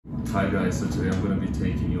Hi guys, so today I'm going to be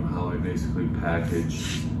taking you how I basically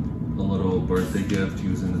package a little birthday gift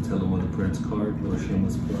using the TelaModaPrints card, little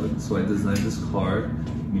shameless plug. So I designed this card,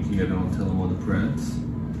 you can get it on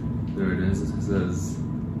TelaModaPrints. There it is, it says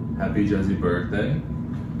Happy Jazzy Birthday.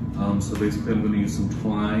 So basically I'm going to use some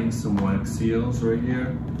twine, some wax seals right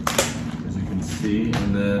here, as you can see,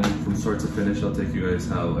 and then from start to finish I'll take you guys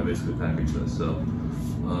how I basically package this. So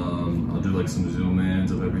I'll do like some zoom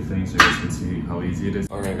ins of everything so you guys can see how easy it is.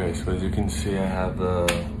 Alright guys, so as you can see I have the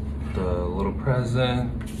little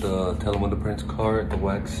present, the TelaModaPrints card, the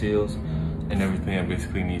wax seals, and everything I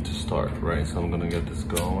basically need to start, right? So I'm gonna get this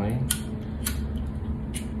going.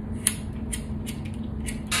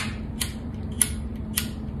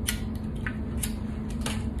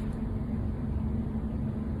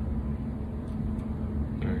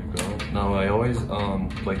 Now I always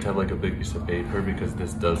like to have like a big piece of paper because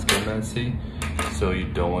this does get messy. So you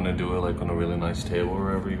don't want to do it like on a really nice table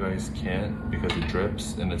wherever you guys can because it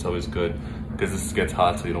drips, and it's always good because this gets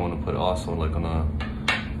hot, so you don't want to put it also like on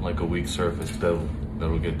a weak surface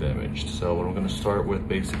that'll get damaged. So what I'm going to start with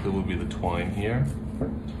basically will be the twine here.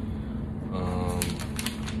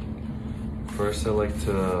 First I like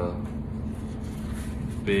to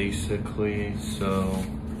basically, so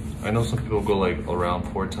I know some people go like around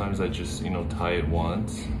 4 times. I just, tie it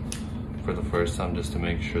once for the first time just to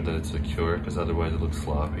make sure that it's secure, because otherwise it looks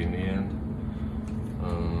sloppy in the end.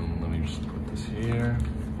 Let me just put this here.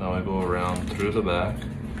 Now I go around through the back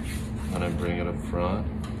and I bring it up front.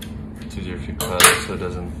 It's easier if you cut it so it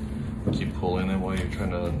doesn't keep pulling it while you're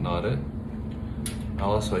trying to knot it.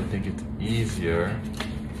 Also, I think it's easier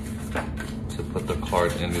to put the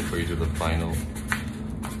card in before you do the final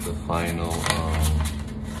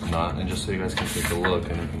knot. And just so you guys can take a look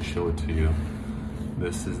and I can show it to you,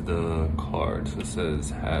 this is the card. So it says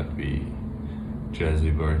Happy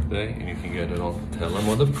Jazzy Birthday, and you can get it on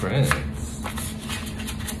TelaModaPrints.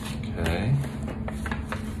 Okay,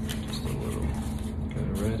 just a little, get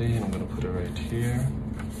it ready. I'm gonna put it right here.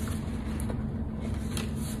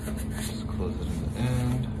 Just close it in the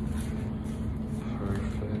end.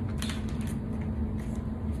 Perfect.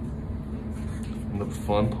 And the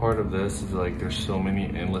fun part of this is like there's so many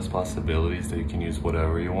endless possibilities that you can use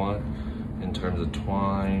whatever you want in terms of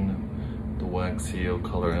twine, the wax seal,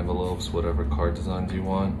 color envelopes, whatever card designs you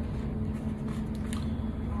want.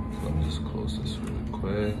 So let me just close this really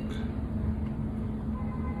quick.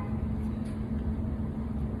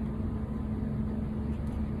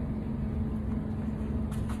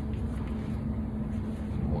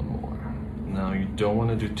 And one more. Now you don't want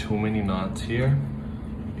to do too many knots here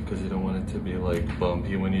because you don't want it to be like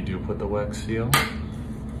bumpy when you do put the wax seal.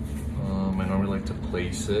 I normally like to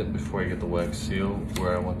place it before I get the wax seal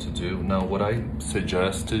where I want to do. Now what I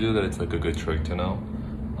suggest to do, that it's like a good trick to know,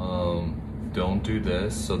 don't do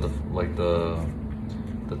this so the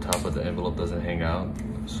top of the envelope doesn't hang out,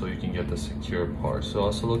 so you can get the secure part. So it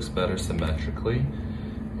also looks better symmetrically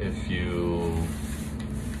if you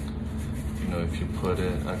put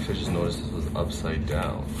it, actually I just noticed this was upside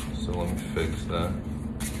down, so let me fix that.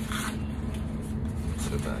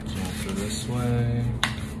 Put it back in through this way.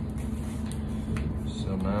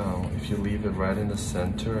 So now, if you leave it right in the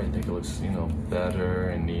center, I think it looks, better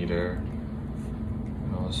and neater.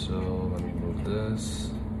 And also, let me move this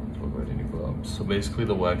to avoid any bumps. So basically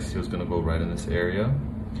the wax seal is gonna go right in this area.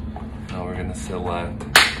 Now we're gonna select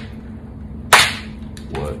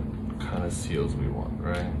what kind of seals we want,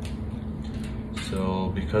 right?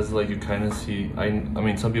 So because like you kind of see, I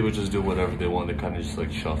mean some people just do whatever they want, they kind of just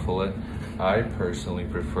like shuffle it. I personally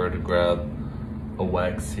prefer to grab a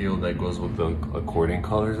wax seal that goes with the accordion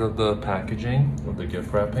colors of the packaging, of the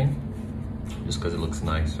gift wrapping, just because it looks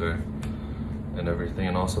nicer and everything.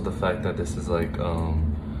 And also the fact that this is like,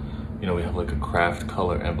 we have like a craft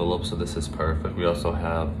color envelope, so this is perfect. We also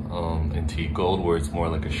have antique gold, where it's more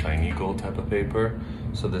like a shiny gold type of paper.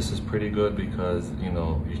 So this is pretty good because,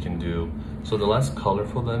 you can do, so the less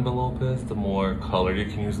colorful the envelope is, the more color you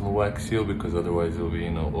can use in the wax seal, because otherwise it will be,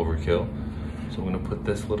 overkill. So I'm gonna put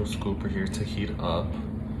this little scooper here to heat up.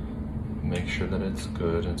 Make sure that it's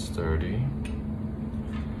good and sturdy.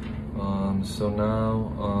 So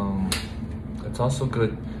now, it's also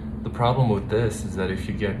good. The problem with this is that if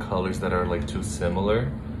you get colors that are like too similar,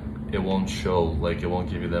 it won't show, like it won't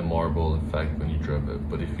give you that marble effect when you drip it.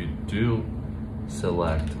 But if you do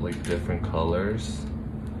select like different colors,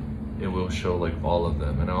 it will show like all of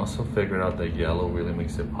them. And I also figured out that yellow really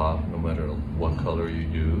makes it pop no matter what color you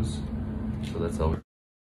use. So that's always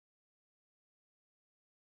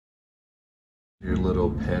your little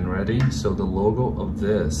pen ready. So the logo of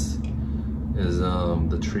this is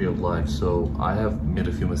the tree of life. So I have made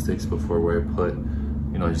a few mistakes before where I put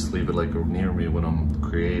you know, I just leave it like near me when I'm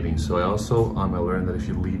creating. So I also, I learned that if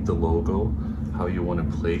you leave the logo, how you want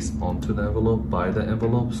to place onto the envelope by the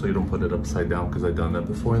envelope, so you don't put it upside down, because I've done that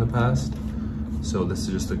before in the past. So this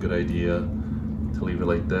is just a good idea to leave it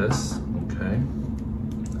like this, okay?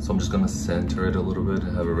 So I'm just gonna center it a little bit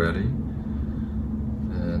and have it ready.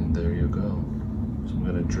 And there you go. So I'm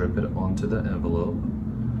gonna drip it onto the envelope.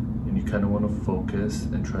 And you kind of want to focus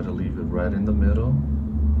and try to leave it right in the middle.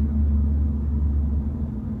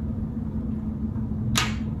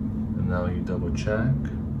 And now you double check.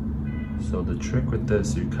 So the trick with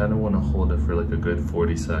this, you kind of want to hold it for like a good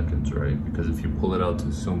 40 seconds, right? Because if you pull it out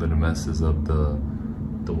too soon, then it messes up the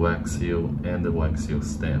wax seal and the wax seal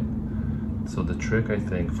stamp. So the trick, I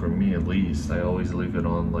think, for me at least, I always leave it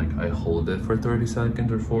on, like I hold it for 30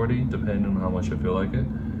 seconds or 40, depending on how much I feel like it.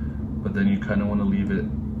 But then you kind of want to leave it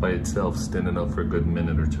by itself standing up for a good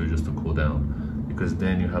minute or two just to cool down, because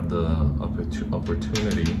then you have the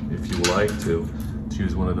opportunity, if you like to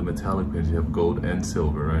use one of the metallic pins. You have gold and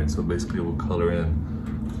silver, right? So basically it will color in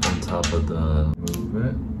on top of the, move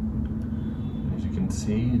it. As you can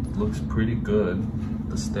see, it looks pretty good.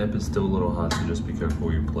 The stamp is still a little hot, so just be careful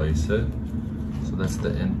where you place it. So that's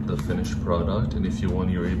the finished product. And if you want,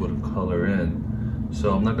 you're able to color in.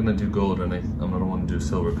 So I'm not gonna do gold, and I'm gonna want to do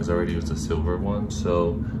silver because I already used a silver one.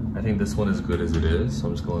 So I think this one is good as it is. So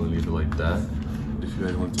I'm just going to leave it like that. If you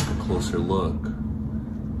guys want to take a closer look,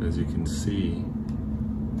 as you can see,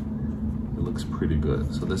 it looks pretty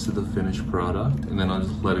good. So this is the finished product, and then I'll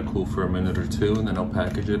just let it cool for a minute or two, and then I'll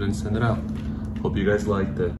package it and send it out. Hope you guys liked it.